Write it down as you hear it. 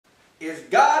Is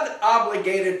God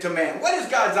obligated to man? What is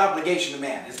God's obligation to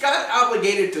man? Is God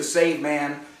obligated to save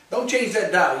man? Don't change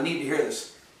that dial. You need to hear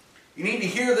this. You need to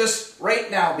hear this right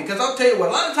now, because I'll tell you what,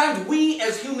 a lot of times we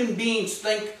as human beings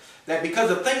think that because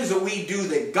of things that we do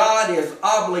that God is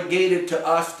obligated to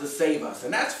us to save us.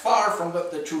 And that's far from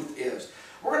what the truth is.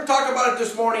 We're going to talk about it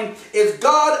this morning. Is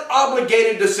God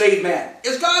obligated to save man?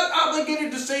 Is God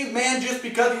obligated to save man just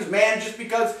because he's man, just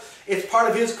because it's part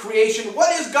of his creation?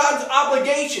 What is God's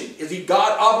obligation? Is he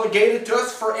God obligated to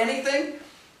us for anything?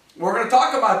 We're going to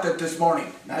talk about that this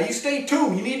morning. Now you stay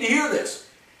tuned. You need to hear this.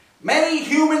 Many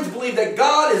humans believe that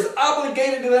God is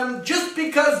obligated to them just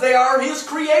because they are his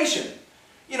creation.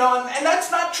 You know, and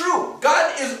that's not true.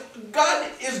 God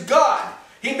is God.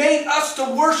 He made us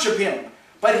to worship him.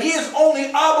 But he is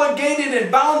only obligated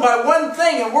and bound by one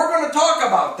thing, and we're going to talk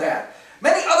about that.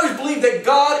 Many others believe that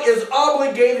God is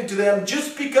obligated to them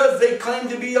just because they claim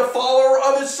to be a follower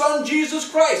of his Son, Jesus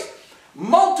Christ.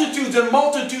 Multitudes and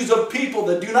multitudes of people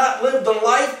that do not live the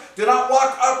life, do not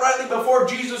walk uprightly before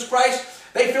Jesus Christ,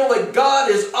 they feel that God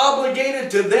is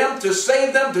obligated to them to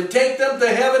save them, to take them to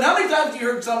heaven. How many times have you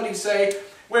heard somebody say,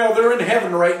 well, they're in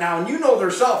heaven right now, and you know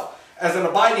themselves as an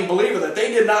abiding believer that they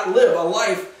did not live a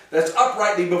life that's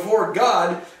uprightly before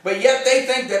God, but yet they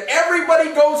think that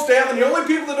everybody goes to heaven. The only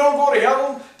people that don't go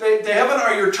to heaven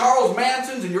are your Charles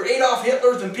Mansons and your Adolf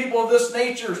Hitlers and people of this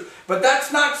nature. But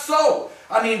that's not so.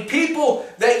 I mean, people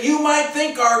that you might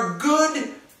think are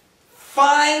good,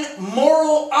 fine,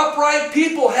 moral, upright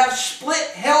people have split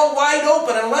hell wide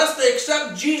open unless they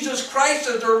accept Jesus Christ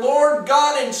as their Lord,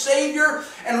 God, and Savior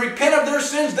and repent of their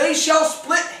sins. They shall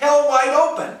split hell wide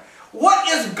open. What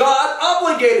is God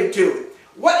obligated to?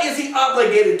 What is he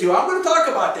obligated to? I'm going to talk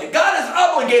about that. God is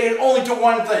obligated only to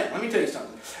one thing. Let me tell you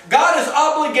something. God is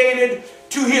obligated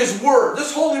to his word.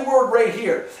 This holy word right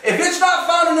here. If it's not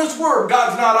found in this word,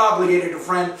 God's not obligated to,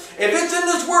 friend. If it's in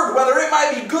this word, whether it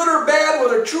might be good or bad,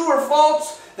 whether true or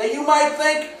false, that you might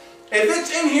think, if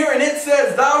it's in here and it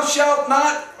says thou shalt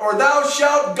not or thou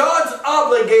shalt, God's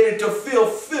obligated to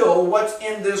fulfill what's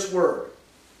in this word.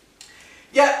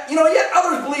 Yet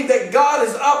others believe that God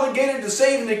is obligated to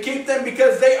save and to keep them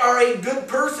because they are a good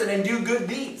person and do good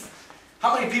deeds.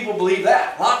 How many people believe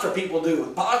that? Lots of people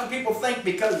do. Lots of people think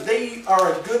because they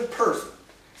are a good person.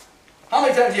 How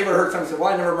many times have you ever heard someone say,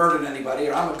 well, I never murdered anybody,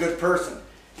 or I'm a good person?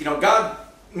 You know, God,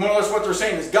 more or less what they're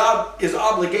saying is God is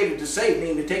obligated to save me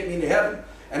and to take me to heaven.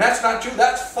 And that's not true.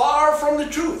 That's far from the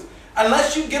truth.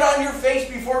 Unless you get on your face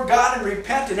before God and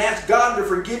repent and ask God to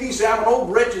forgive you, say, I'm an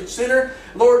old wretched sinner.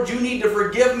 Lord, you need to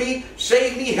forgive me,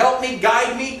 save me, help me,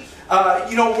 guide me.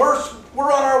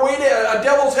 We're on our way to a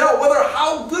devil's hell. Whether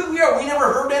how good we are, we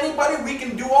never hurt anybody. We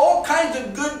can do all kinds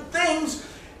of good things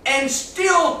and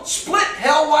still split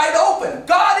hell wide open.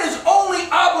 God is only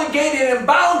obligated and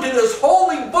bound to this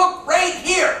holy book right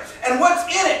here. And what's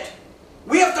in it?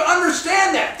 We have to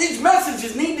understand that. These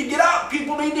messages need to get out.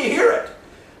 People need to hear it.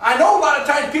 I know a lot of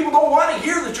times people don't want to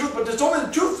hear the truth, but it's only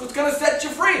the truth that's going to set you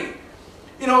free.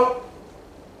 You know,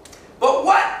 but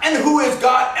what and who is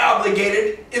God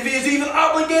obligated, if he is even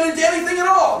obligated to anything at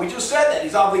all? We just said that.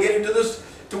 He's obligated to this,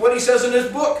 to what he says in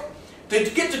this book. To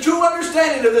get the true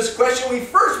understanding of this question, we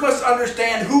first must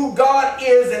understand who God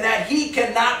is and that he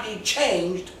cannot be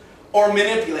changed or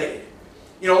manipulated.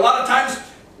 You know, a lot of times,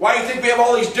 why do you think we have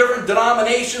all these different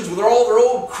denominations with all their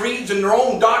old creeds and their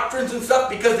own doctrines and stuff?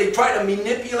 Because they try to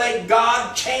manipulate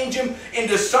God, change him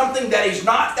into something that he's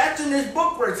not. That's in this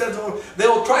book where it says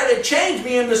they'll try to change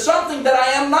me into something that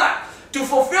I am not, to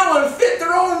fulfill and fit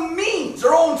their own means,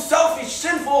 their own selfish,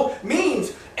 sinful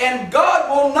means. And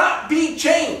God will not be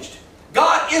changed.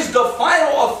 God is the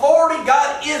final authority.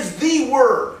 God is the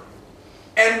Word.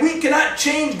 And we cannot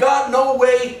change God no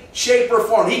way, shape, or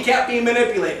form. He can't be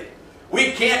manipulated.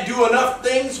 We can't do enough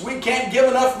things. We can't give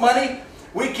enough money.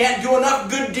 We can't do enough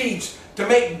good deeds to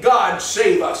make God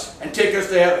save us and take us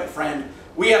to heaven, friend.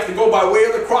 We have to go by way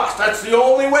of the cross. That's the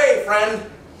only way, friend.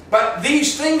 But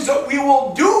these things that we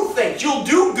will do things. You'll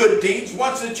do good deeds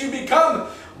once that you become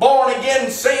born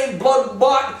again, saved,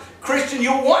 blood-bought Christian.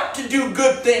 You'll want to do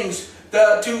good things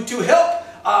to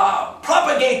help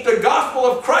propagate the gospel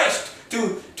of Christ.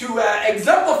 To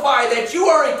exemplify that you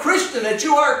are a Christian, that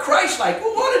you are Christ-like.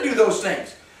 We'll want to do those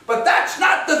things. But that's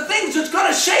not the things that's going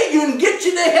to save you and get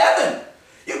you to heaven.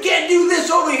 You can't do this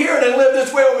over here and then live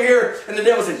this way over here. And the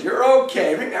devil says, you're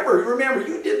okay. Remember,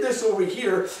 you did this over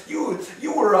here. You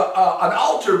were an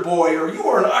altar boy, or you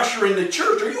were an usher in the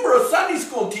church, or you were a Sunday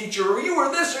school teacher, or you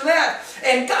were this or that.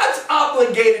 And God's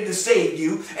obligated to save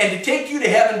you and to take you to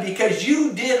heaven because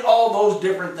you did all those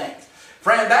different things.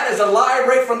 Friend, that is a lie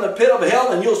right from the pit of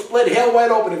hell, and you'll split hell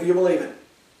wide open if you believe it.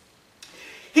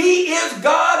 He is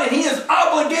God, and he is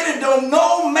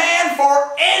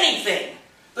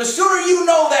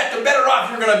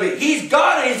going to be. He's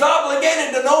God and he's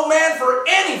obligated to no man for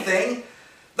anything.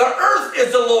 The earth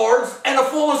is the Lord's and the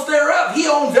fullness thereof. He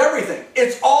owns everything.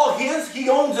 It's all his. He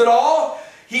owns it all.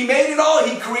 He made it all.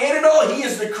 He created it all. He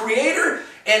is the creator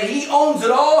and he owns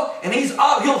it all. And he's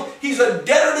a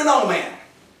debtor to no man.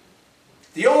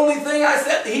 The only thing I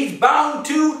said that he's bound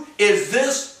to is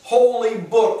this holy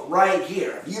book right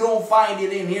here. If you don't find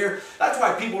it in here, that's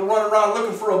why people run around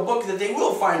looking for a book that they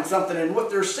will find something in what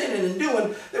they're sinning and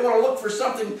doing. They want to look for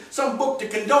something, some book to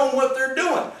condone what they're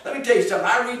doing. Let me tell you something.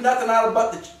 I read nothing out of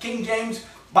but the King James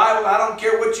Bible. I don't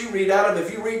care what you read out of.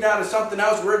 If you read out of something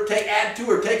else where it add to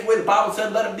or take away, the Bible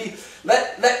said let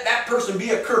that person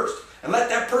be accursed. And let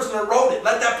that person that wrote it,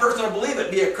 let that person that believe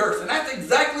it be accursed. And that's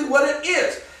exactly what it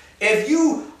is. If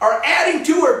you are adding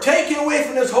to or taking away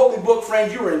from this holy book,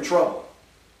 friends, you are in trouble.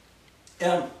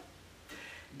 God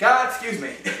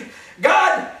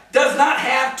does not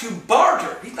have to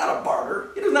barter. He's not a barter.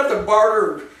 He doesn't have to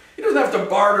barter. He doesn't have to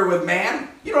barter with man.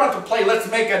 You don't have to play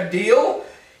let's make a deal.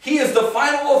 He is the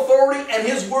final authority and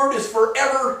his word is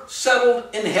forever settled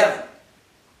in heaven.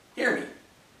 Hear me.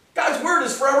 God's word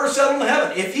is forever settled in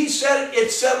heaven. If he said it,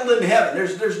 it's settled in heaven.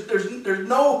 There's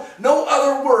no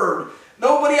other word.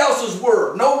 Nobody else's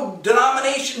word. No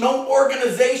denomination, no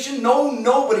organization,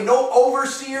 nobody, no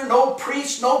overseer, no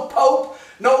priest, no pope,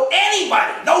 no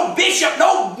anybody, no bishop,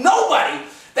 nobody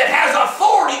that has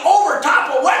authority over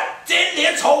top of what's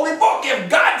in its holy book. If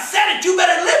God said it, you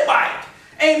better live by it.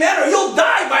 Amen. Or you'll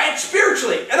die by it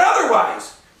spiritually and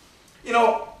otherwise. You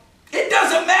know, it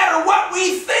doesn't matter what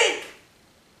we think.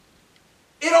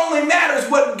 It only matters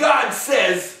what God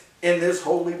says in this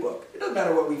holy book. It doesn't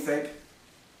matter what we think.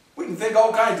 We can think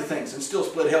all kinds of things and still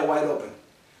split hell wide open.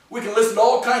 We can listen to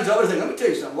all kinds of other things. Let me tell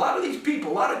you something. A lot of these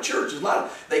people, a lot of churches,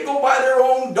 they go by their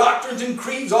own doctrines and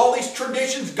creeds, all these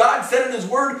traditions. God said in his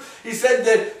word, he said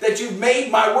that you've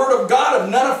made my word of God of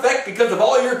none effect because of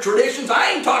all your traditions.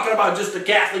 I ain't talking about just the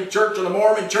Catholic Church or the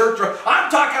Mormon Church.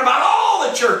 I'm talking about all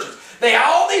the churches. They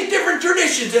have all these different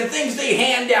traditions and things they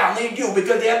hand down. They do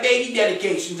because they have baby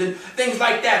dedications and things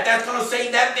like that. That's going to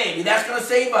save that baby. That's going to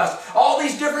save us. All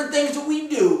these different things that we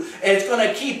do, and it's going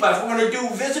to keep us. We're going to do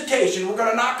visitation. We're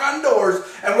going to knock on doors,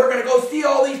 and we're going to go see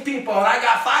all these people. And I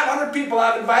got 500 people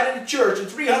I've invited to church, and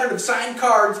 300 have signed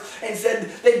cards and said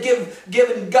they've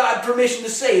given God permission to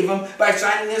save them by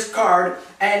signing this card.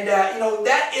 And,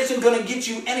 that isn't going to get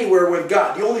you anywhere with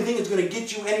God. The only thing that's going to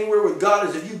get you anywhere with God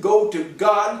is if you go to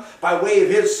God by way of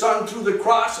his Son through the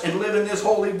cross and live in this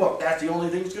holy book. That's the only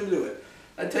thing that's going to do it.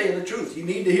 I tell you the truth. You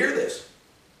need to hear this.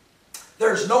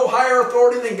 There's no higher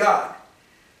authority than God.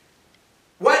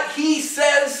 What he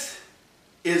says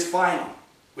is final.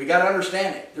 We got to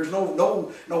understand it. There's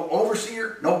no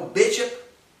overseer, no bishop,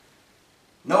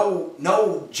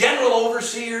 no general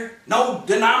overseer, no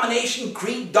denomination,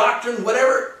 creed, doctrine,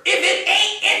 whatever. If it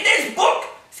ain't in this book,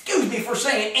 excuse me for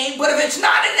saying ain't, but if it's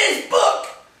not in this book,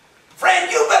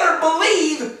 friend, you better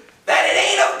believe that it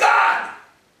ain't of God.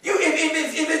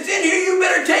 If it's in here, you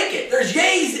better take it. There's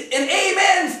yays and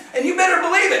amens, and you better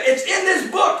believe it. It's in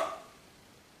this book.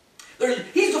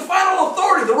 He's the final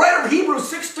authority. The writer of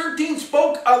Hebrews 6:13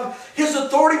 spoke of his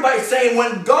authority by saying,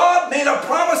 when God made a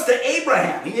promise to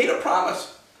Abraham, he made a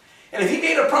promise. And if he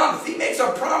made a promise, if he makes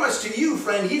a promise to you,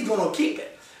 friend, he's going to keep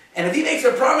it. And if he makes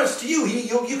a promise to you,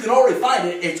 you can already find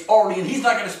it. It's already, and he's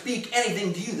not going to speak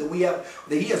anything to you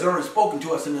that he has already spoken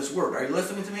to us in this word. Are you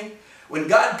listening to me? When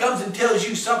God comes and tells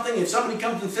you something, if somebody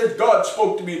comes and says, God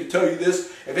spoke to me to tell you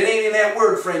this, if it ain't in that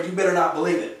word, friend, you better not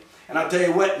believe it. And I'll tell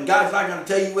you what, and God's not going to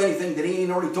tell you anything that he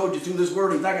ain't already told you through this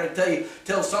word. He's not going to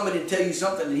tell somebody to tell you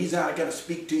something that he's not going to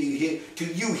speak to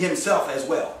you himself as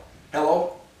well.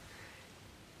 Hello?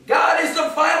 God is the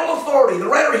final authority. The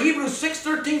writer of Hebrews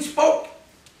 6:13 spoke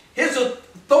his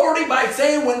authority by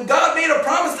saying when God made a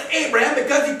promise to Abraham,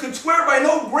 because he could swear by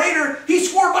no greater, he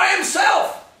swore by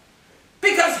himself.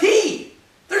 Because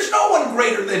there's no one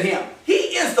greater than him.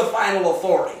 He is the final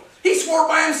authority. He swore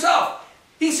by himself.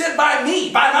 He said by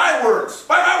me, by my words.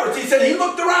 By my words. He said, he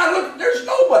looked around, looked, there's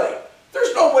nobody.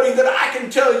 There's nobody that I can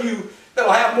tell you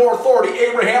that'll have more authority,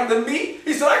 Abraham, than me.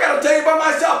 He said, I got to tell you by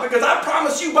myself because I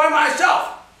promised you by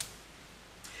myself.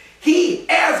 He,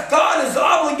 as God, is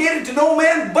obligated to no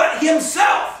man but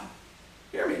himself.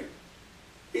 Hear me.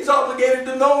 He's obligated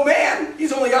to no man.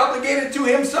 He's only obligated to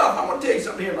himself. I want to tell you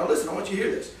something here. Now listen, I want you to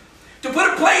hear this. To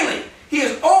put it plainly, he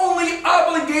is only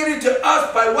obligated to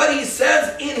us by what he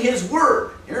says in his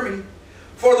word. Hear me.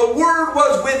 For the word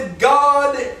was with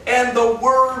God, and the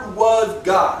word was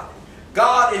God.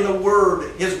 God and the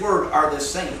word, his word, are the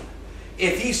same.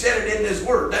 If he said it in his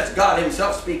word, that's God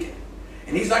himself speaking.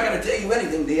 And he's not going to tell you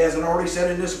anything that he hasn't already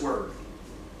said in this word.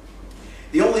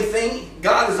 The only thing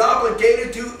God is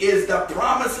obligated to is the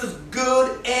promises,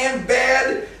 good and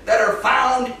bad, that are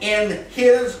found in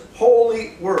His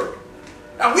holy word.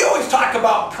 Now, we always talk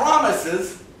about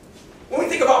promises. When we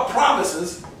think about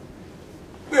promises,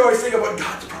 we always think about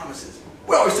God's promises.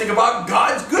 We always think about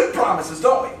God's good promises,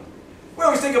 don't we? We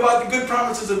always think about the good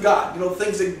promises of God. You know,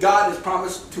 things that God has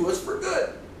promised to us for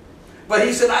good. But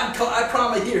He said, I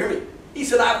promise, hear me. He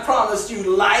said, I promised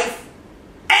you life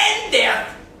and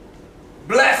death,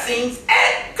 blessings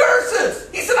and curses.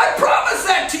 He said, I promise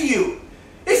that to you.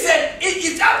 He said,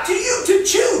 it's up to you to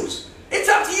choose. It's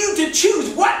up to you to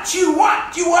choose what you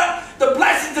want. You want the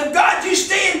blessings of God, you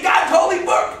stay in God's holy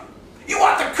book. You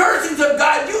want the cursings of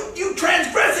God, you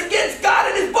transgress against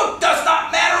God in His book. Does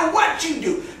not matter what you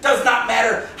do. Does not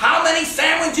matter how many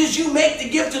sandwiches you make to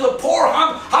give to the poor,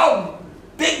 how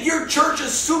big your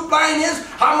church's soup line is,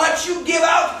 how much you give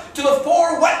out to the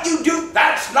poor, what you do.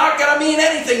 That's not going to mean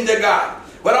anything to God.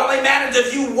 What only matters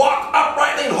if you walk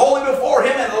uprightly and holy before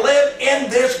Him and live in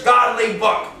this godly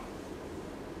book.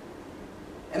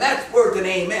 And that's worth an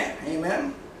amen.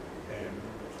 Amen.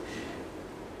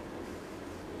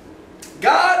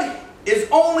 God is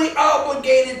only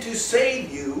obligated to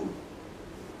save you.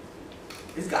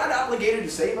 Is God obligated to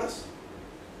save us?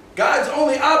 God's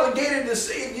only obligated to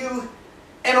save you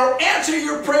and or answer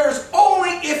your prayers only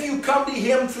if you come to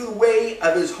Him through the way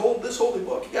of this holy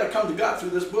book. You got to come to God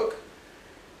through this book,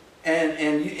 and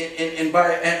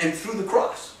through the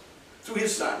cross, through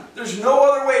His Son. There's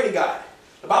no other way to God.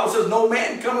 The Bible says, "No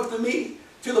man cometh to me,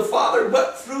 to the Father,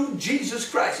 but through Jesus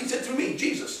Christ." He said, "Through me,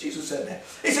 Jesus." Jesus said that.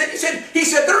 He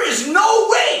said, there is no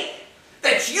way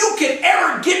that you can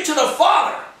ever get to the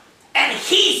Father, and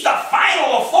He's the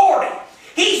final authority.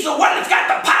 He's the one that's got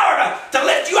the power to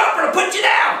lift you up or to put you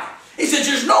down. He says,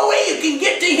 there's no way you can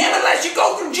get to Him unless you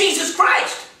go through Jesus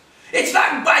Christ. It's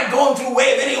not by going through the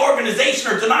way of any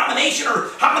organization or denomination or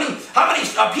how many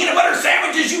peanut butter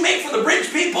sandwiches you make for the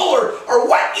bridge people or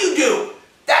what you do.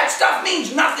 That stuff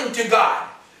means nothing to God.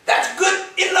 That's good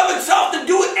in and of itself to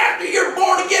do it after you're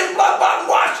born again, blood bought and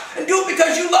washed, and do it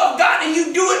because you love God and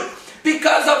you do it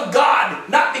because of God,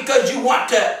 not because you want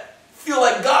to feel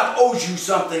like God owes you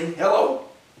something. Hello?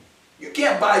 You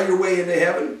can't buy your way into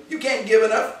heaven. You can't give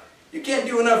enough. You can't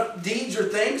do enough deeds or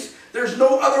things. There's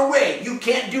no other way. You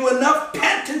can't do enough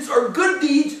penance or good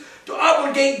deeds to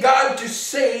obligate God to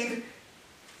save,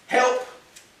 help,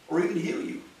 or even heal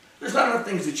you. There's not enough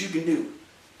things that you can do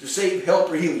to save,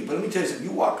 help, or heal you. But let me tell you something.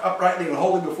 You walk uprightly and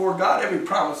holy before God, every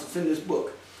promise that's in this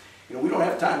book. You know, we don't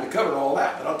have time to cover all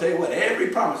that, but I'll tell you what, every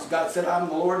promise, God said, "I'm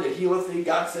the Lord that healeth thee."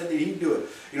 God said that He'd do it.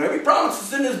 You know, every promise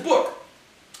that's in this book.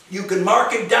 You can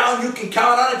mark it down, you can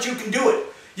count on it, you can do it.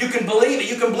 You can believe it.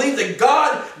 You can believe that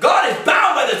God is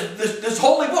bound by this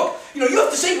holy book. You know, you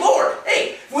have to say, Lord,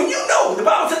 hey, when you know, the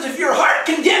Bible says if your heart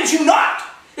condemns you not,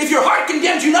 if your heart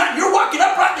condemns you not, and you're walking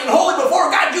uprightly and holy before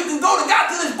God, you can go to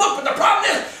God through this book. But the problem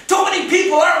is, too many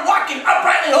people aren't walking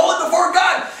uprightly and holy before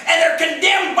God, and they're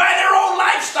condemned by their own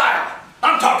lifestyle.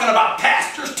 I'm talking about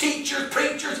pastors, teachers,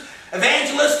 preachers,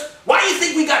 evangelists. Why do you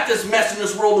think we got this mess in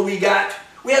this world that we got?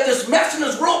 We have this mess in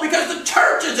this world because the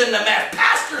church is in a mess.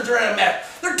 Pastors are in a mess.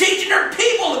 They're teaching their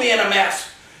people to be in a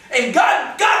mess. And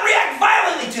God reacts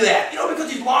violently to that. You know,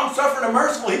 because He's long-suffering and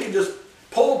merciful, He can just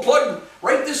pull the plug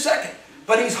right this second.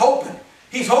 But He's hoping.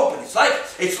 He's hoping.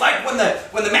 It's like when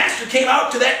the master came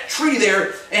out to that tree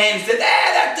there and said,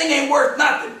 that thing ain't worth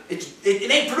nothing.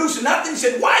 It ain't producing nothing. He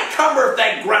said, why cumbereth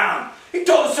that ground? He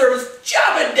told the servants,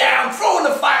 chop it down, throw it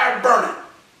in the fire, burn it.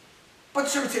 But the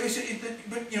servant said,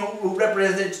 you know, who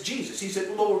represents Jesus. He said,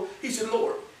 Lord,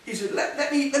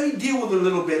 let me deal with it a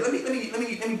little bit. Let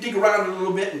me dig around it a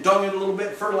little bit and dung it a little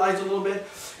bit, fertilize it a little bit.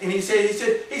 And he said,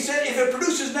 if it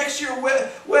produces next year,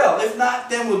 well, if not,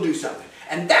 then we'll do something.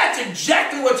 And that's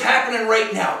exactly what's happening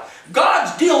right now.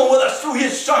 God's dealing with us through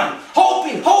His Son,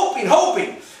 hoping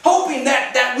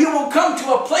that we will come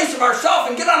to a place of ourselves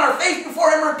and get on our face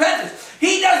before Him in repentance.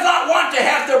 He does not want to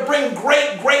have to bring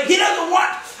great. He doesn't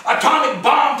want atomic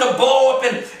bomb to blow up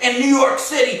in New York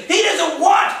City. He doesn't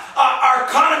want our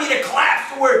economy to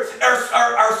collapse, where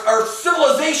our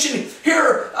civilization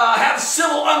here have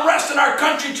civil unrest in our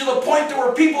country to the point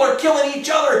where people are killing each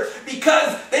other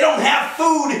because they don't have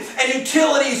food and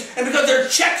utilities and because their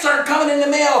checks aren't coming in the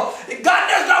mail. God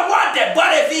does not want that.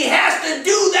 But if He has to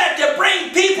do that to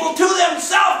bring people to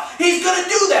themselves, He's going to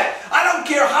do that. I don't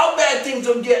care how bad things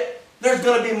will get. There's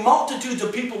going to be multitudes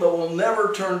of people that will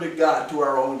never turn to God, to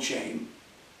our own shame.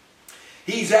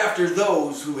 He's after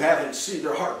those who haven't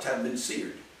their hearts haven't been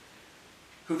seared.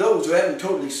 Those who haven't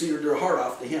totally seared their heart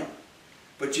off to Him.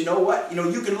 But you know what? You know,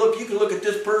 you can look at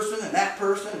this person and that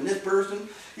person and this person.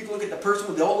 You can look at the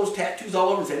person with all those tattoos all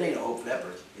over and say, there ain't no hope for that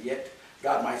person. But yet,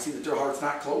 God might see that their heart's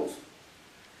not closed.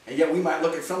 And yet we might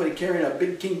look at somebody carrying a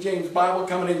big King James Bible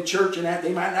coming in church and that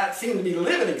they might not seem to be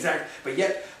living exactly, but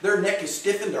yet their neck is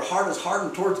stiffened, their heart is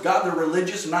hardened towards God, they're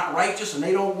religious and not righteous, and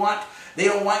they don't want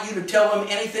you to tell them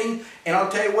anything. And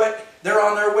I'll tell you what, they're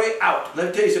on their way out. Let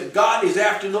me tell you something, God is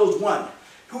after those one.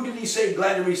 Who did he say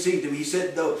gladly received him? He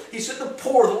said the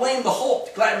poor, the lame, the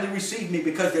halt gladly received me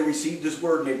because they received his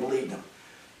word and they believed him.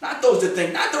 Not those that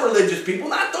think, not the religious people,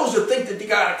 not those that think that they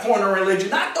got a corner religion,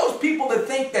 not those people that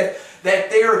think that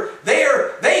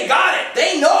they got it,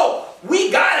 they know.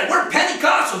 We got it. We're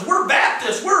Pentecostals, we're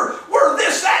Baptists, we're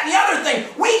this, that, and the other thing.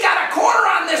 We got a corner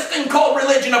on this thing called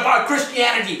religion about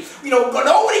Christianity. You know, but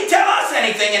nobody tell us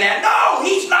anything in that. No,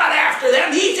 he's not after them.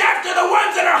 He's after the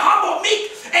ones that are humble, meek,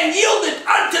 and yielded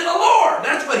unto the Lord.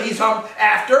 That's what he's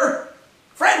after.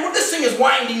 Friend, well, this thing is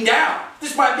winding down.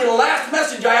 This might be the last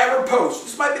message I ever post.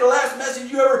 This might be the last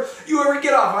message you ever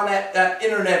get off on that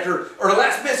internet, or the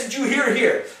last message you hear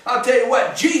here. I'll tell you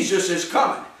what, Jesus is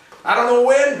coming. I don't know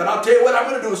when, but I'll tell you what, I'm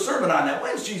going to do a sermon on that.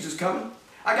 When's Jesus coming?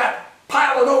 I got a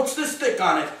pile of notes this thick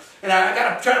on it, and I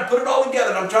got to try to put it all together,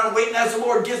 and I'm trying to wait, and as the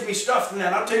Lord gives me stuff from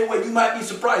that, I'll tell you what, you might be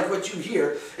surprised what you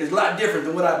hear is a lot different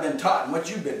than what I've been taught and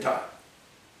what you've been taught.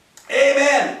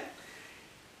 Amen.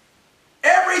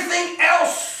 Everything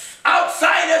else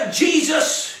outside of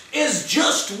Jesus is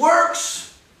just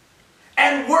works,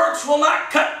 and works will not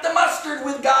cut the mustard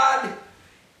with God.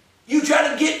 You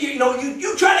try to get,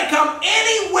 you try to come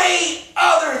any way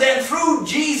other than through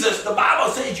Jesus. The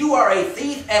Bible says you are a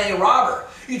thief and a robber.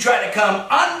 You try to come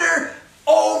under,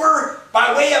 over,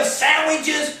 by way of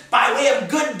sandwiches, by way of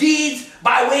good deeds,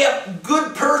 by way of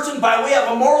good person, by way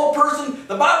of a moral person.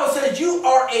 The Bible says you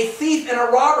are a thief and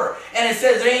a robber. And it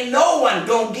says there ain't no one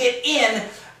going to get in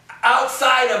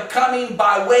outside of coming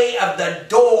by way of the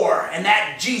door. And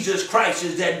that Jesus Christ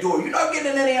is that door. You're not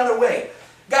getting in any other way.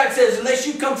 God says, unless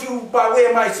you come through by way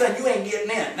of my son, you ain't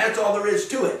getting in. That's all there is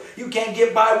to it. You can't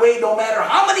get by way no matter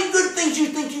how many good things you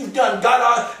think you've done.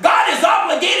 God is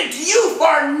obligated to you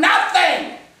for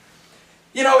nothing.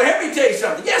 You know, let me tell you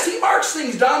something. Yes, he marks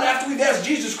things down after we've asked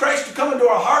Jesus Christ to come into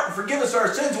our heart and forgive us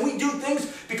our sins. And we do things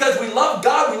because we love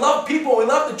God, we love people, we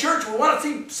love the church, we want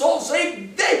to see souls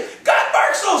saved. God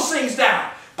marks those things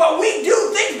down. But we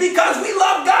do things because we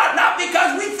love God, not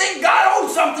because we think God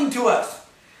owes something to us.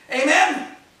 Amen?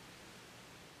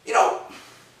 You know,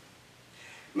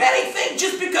 many think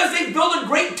just because they build a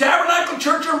great tabernacle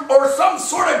church or some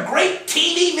sort of great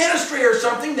TV ministry or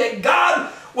something that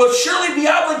God will surely be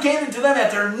obligated to them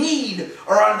at their need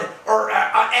or at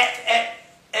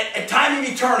time of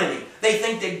eternity. They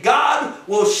think that God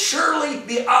will surely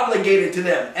be obligated to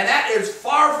them. And that is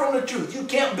far from the truth. You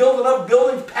can't build enough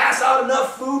buildings, pass out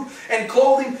enough food and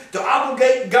clothing to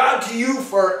obligate God to you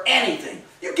for anything.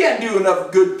 You can't do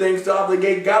enough good things to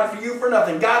obligate God for you for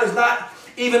nothing. God is not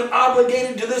even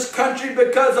obligated to this country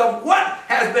because of what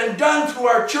has been done through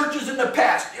our churches in the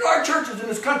past. You know, our churches in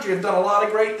this country have done a lot of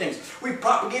great things. We've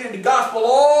propagated the gospel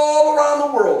all around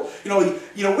the world. You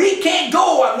know, we can't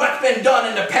go on what's been done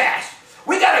in the past.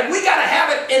 We gotta have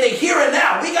it in the here and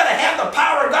now. We gotta have the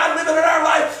power of God living in our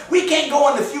life. We can't go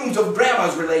on the fumes of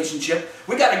grandma's relationship.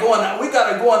 We gotta go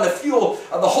on the fuel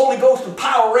of the Holy Ghost and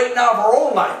power right now of our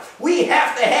own life. We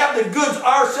have to have the goods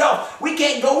ourselves. We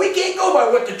can't go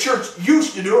by what the church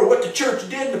used to do or what the church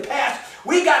did in the past.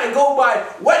 We gotta go by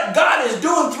what God is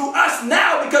doing through us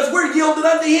now because we're yielded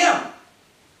unto Him.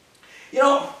 You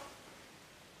know,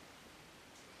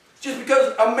 just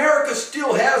because America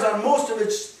still has on most of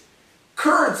its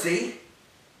currency,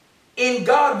 in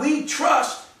God we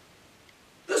trust,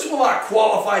 this will not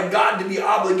qualify God to be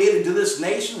obligated to this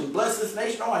nation and bless this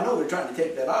nation. Oh, I know they're trying to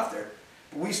take that off there.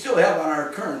 But we still have on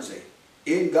our currency,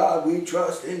 in God we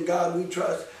trust, in God we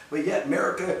trust. But yet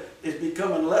America is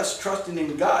becoming less trusting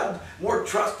in God, more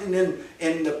trusting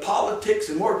in the politics,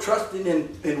 and more trusting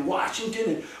in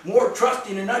Washington, and more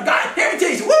trusting in God. Here me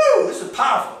tell you, woo, this is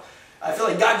powerful. I feel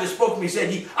like God just spoke to me and said,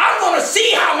 I'm going to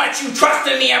see how much you trust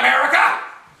in me, America.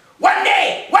 One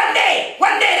day,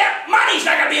 that money's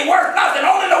not going to be worth nothing.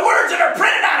 Only the words that are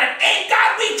printed on it. In God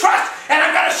we trust. And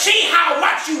I'm going to see how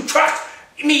much you trust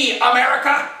me,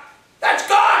 America. That's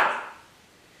God.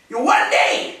 You know, one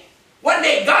day,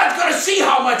 God's going to see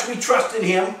how much we trust in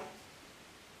Him.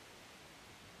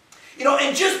 You know,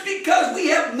 and just because we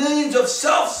have millions of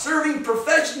self-serving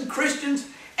professing Christians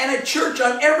and a church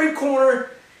on every corner,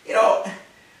 you know,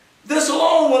 this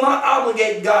alone will not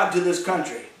obligate God to this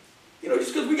country. You know,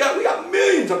 just because we got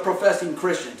millions of professing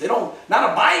Christians.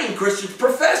 Not abiding Christians,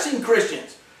 professing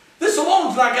Christians. This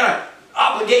alone is not going to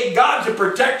obligate God to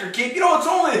protect or keep. You know, it's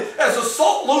only as the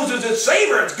salt loses its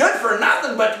savor, it's good for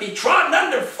nothing but to be trodden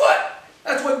underfoot.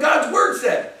 That's what God's word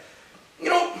said. You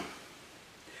know,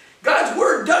 God's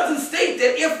word doesn't state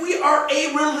that if we are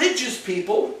a religious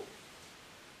people,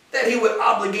 that he would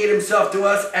obligate himself to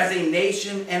us as a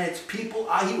nation and its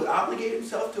people. He would obligate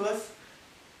himself to us.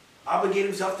 Obligate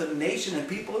himself to the nation and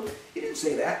people. He didn't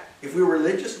say that. If we were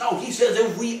religious. No, he says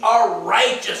if we are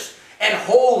righteous and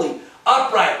holy,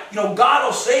 upright. You know, God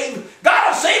will save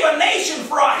a nation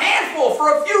for a handful,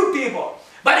 for a few people.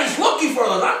 But he's looking for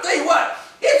those. I'll tell you what,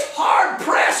 it's hard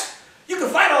pressed. You can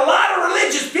find a lot of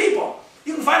religious people.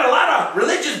 You can find a lot of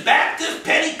religious Baptist,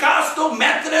 Pentecostal,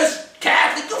 Methodist,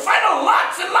 Catholic. You'll find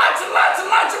lots and lots and lots and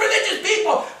lots of religious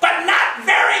people, but not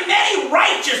very many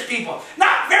righteous people.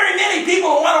 Not very many people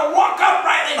who want to walk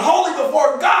uprightly and holy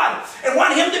before God and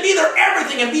want him to be their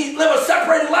everything and live a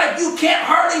separated life. You can't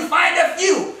hardly find a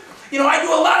few. You know, I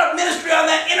do a lot of ministry on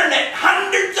that internet,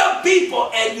 hundreds of people,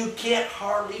 and you can't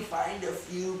hardly find a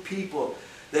few people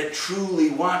that truly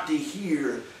want to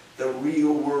hear the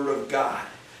real word of God.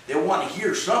 They want to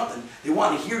hear something. They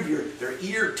want to hear their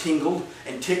ear tingled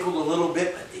and tickled a little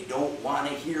bit, but they don't want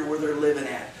to hear where they're living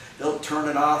at. They'll turn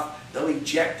it off. They'll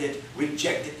reject it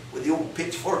with the old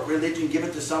pitchfork religion, give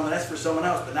it to someone. That's for someone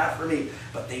else, but not for me.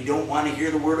 But they don't want to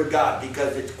hear the word of God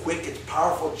because it's quick, it's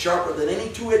powerful, sharper than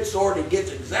any two-edged sword. It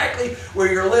gets exactly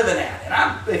where you're living at.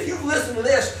 And if you've listened to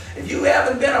this, if you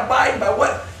haven't been abiding by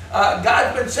what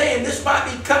God's been saying, this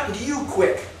might be cutting to you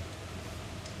quick.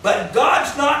 But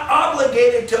God's not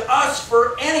obligated to us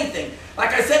for anything. Like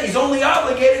I said, he's only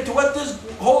obligated to what this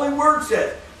holy word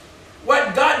says.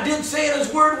 What God did say in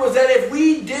his word was that if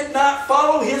we did not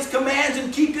follow his commands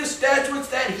and keep his statutes,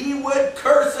 that he would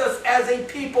curse us as a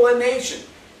people and nation.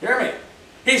 Hear me?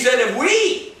 He said if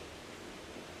we,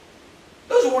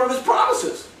 those are one of his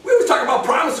promises. We always talk about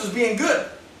promises being good.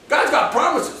 God's got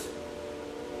promises.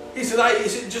 He said,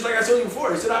 just like I told you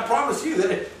before, he said, I promise you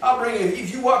that I'll bring,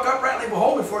 if you walk uprightly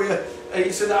before me,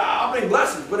 he said, I'll bring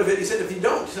blessings. But he said, if you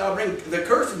don't, he said, I'll bring the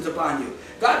cursings upon you.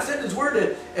 God said in his word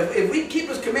that if we keep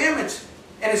his commandments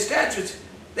and his statutes,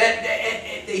 that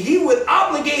he would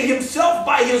obligate himself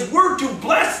by his word to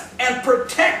bless and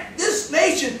protect this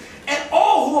nation and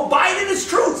all who abide in his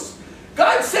truths.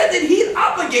 God said that he'd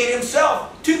obligate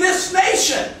himself to this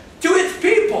nation, to its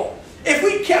people. If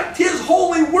we kept his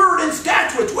holy word and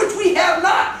statutes, which we have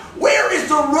not, where is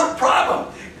the root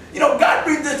problem? You know, God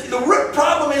breathed this. The root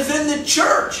problem is in the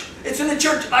church. It's in the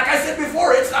church. Like I said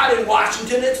before, it's not in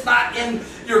Washington. It's not in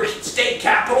your state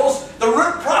capitals. The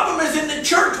root problem is in the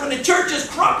church. When the church is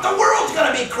corrupt, the world's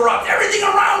going to be corrupt. Everything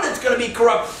around it's going to be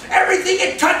corrupt. Everything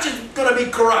it touches is going to be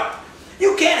corrupt.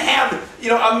 You can't have,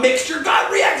 a mixture.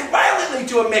 God reacts violently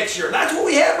to a mixture. That's what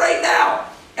we have right now.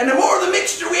 And the more the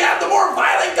mixture we have, the more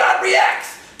violent God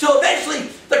reacts. Till eventually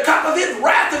the cup of his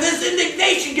wrath, of his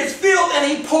indignation gets filled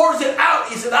and he pours it out.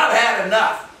 He said, I've had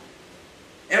enough.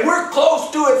 And we're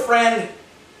close to it, friend.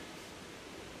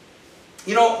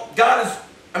 God is,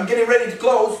 I'm getting ready to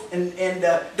close, and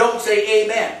don't say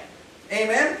amen.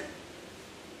 Amen?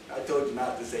 I told you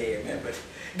not to say amen, but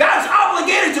God's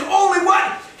obligated to only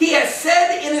what he has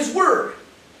said in his word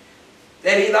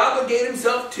that he'd obligate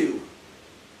himself to.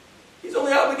 He's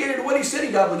only obligated to what he said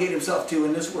he'd obligate himself to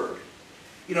in this word.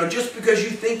 Just because you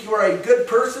think you are a good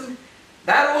person,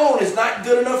 that alone is not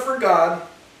good enough for God.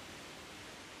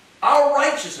 Our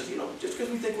righteousness, just because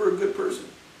we think we're a good person,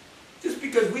 just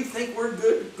because we think we're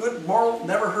good, moral,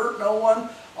 never hurt no one,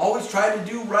 always try to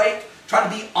do right, try to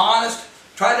be honest,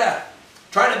 try to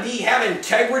have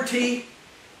integrity,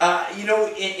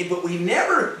 but we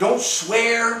never, don't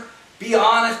swear, be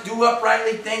honest, do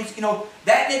uprightly things,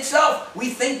 that in itself, we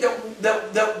think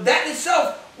that in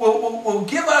itself will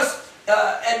give us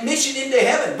admission into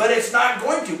heaven, but it's not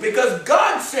going to, because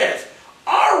God says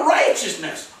our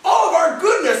righteousness, all of our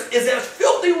goodness is as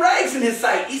filthy rags in his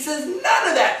sight. He says none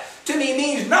of that to me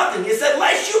means nothing. He said,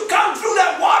 unless you come through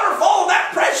that waterfall of that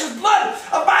precious blood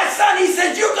of my son, he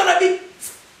said, you're going to be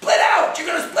split out. You're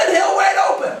going to split hell wide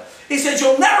open. He said,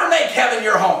 you'll never make heaven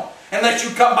your home unless you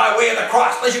come by way of the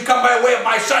cross, unless you come by way of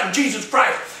my son, Jesus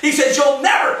Christ. He says, you'll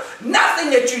never, nothing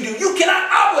that you do, you cannot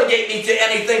obligate me to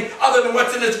anything other than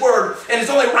what's in his word. And it's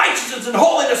only righteousness and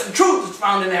holiness and truth that's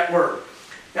found in that word.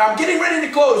 Now I'm getting ready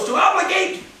to close. To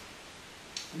obligate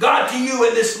God to you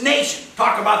in this nation,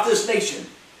 talk about this nation.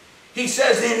 He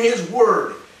says in his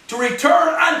word, to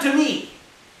return unto me.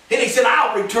 And he said,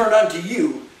 I'll return unto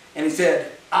you. And he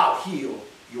said, I'll heal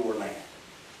your land.